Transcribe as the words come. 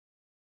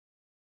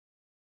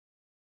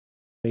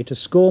to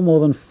score more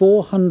than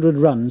 400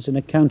 runs in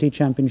a county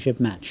championship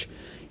match.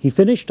 He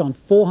finished on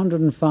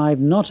 405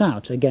 not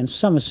out against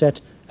Somerset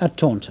at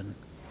Taunton.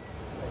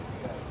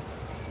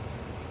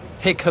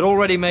 Hick had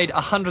already made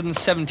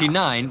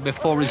 179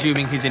 before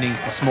resuming his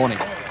innings this morning.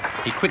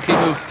 He quickly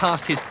moved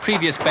past his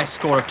previous best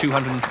score of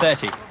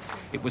 230.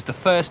 It was the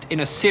first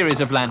in a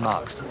series of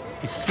landmarks.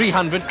 His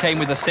 300 came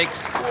with a 6.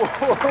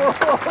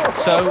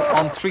 So,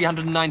 on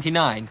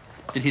 399,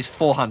 did his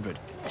 400.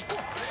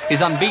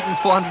 His unbeaten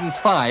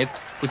 405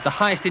 was the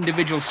highest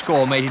individual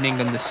score made in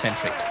England this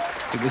century.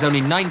 It was only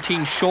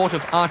 19 short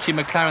of Archie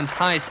McLaren's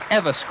highest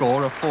ever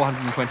score of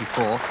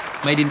 424,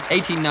 made in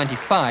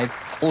 1895,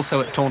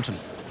 also at Taunton.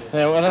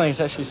 Yeah, well, I don't think it's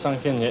actually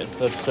sunk in yet,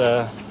 but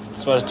I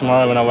suppose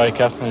tomorrow when I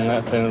wake up and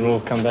then it'll all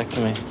come back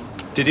to me.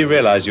 Did you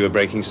realise you were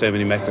breaking so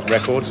many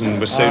records and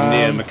were so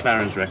near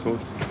McLaren's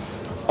record?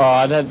 Oh,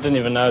 I didn't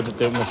even know that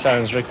the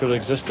McLaren's record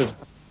existed.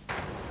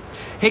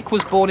 Hick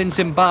was born in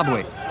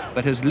Zimbabwe,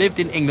 but has lived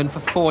in England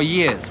for 4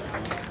 years.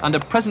 Under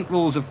present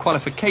rules of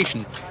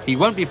qualification, he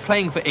won't be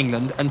playing for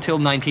England until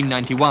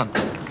 1991.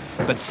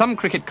 But some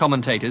cricket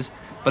commentators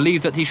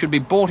believe that he should be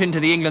brought into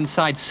the England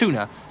side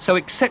sooner, so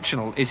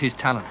exceptional is his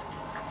talent.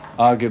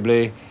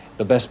 Arguably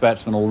the best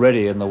batsman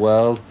already in the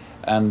world,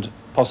 and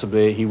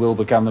possibly he will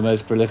become the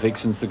most prolific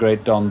since the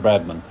great Don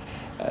Bradman.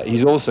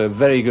 He's also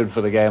very good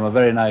for the game, a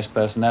very nice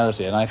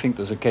personality, and I think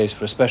there's a case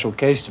for a special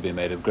case to be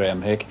made of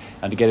Graeme Hick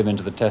and to get him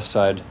into the Test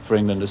side for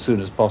England as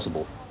soon as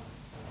possible.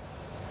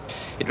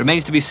 It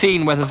remains to be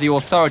seen whether the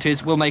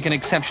authorities will make an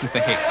exception for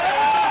Hick.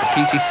 The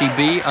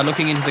PCCB are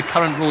looking into the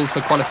current rules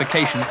for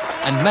qualification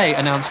and may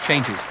announce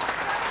changes.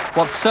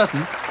 What's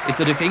certain is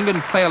that if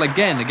England fail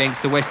again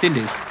against the West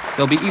Indies,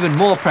 there'll be even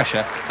more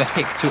pressure for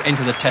Hick to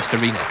enter the Test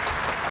arena.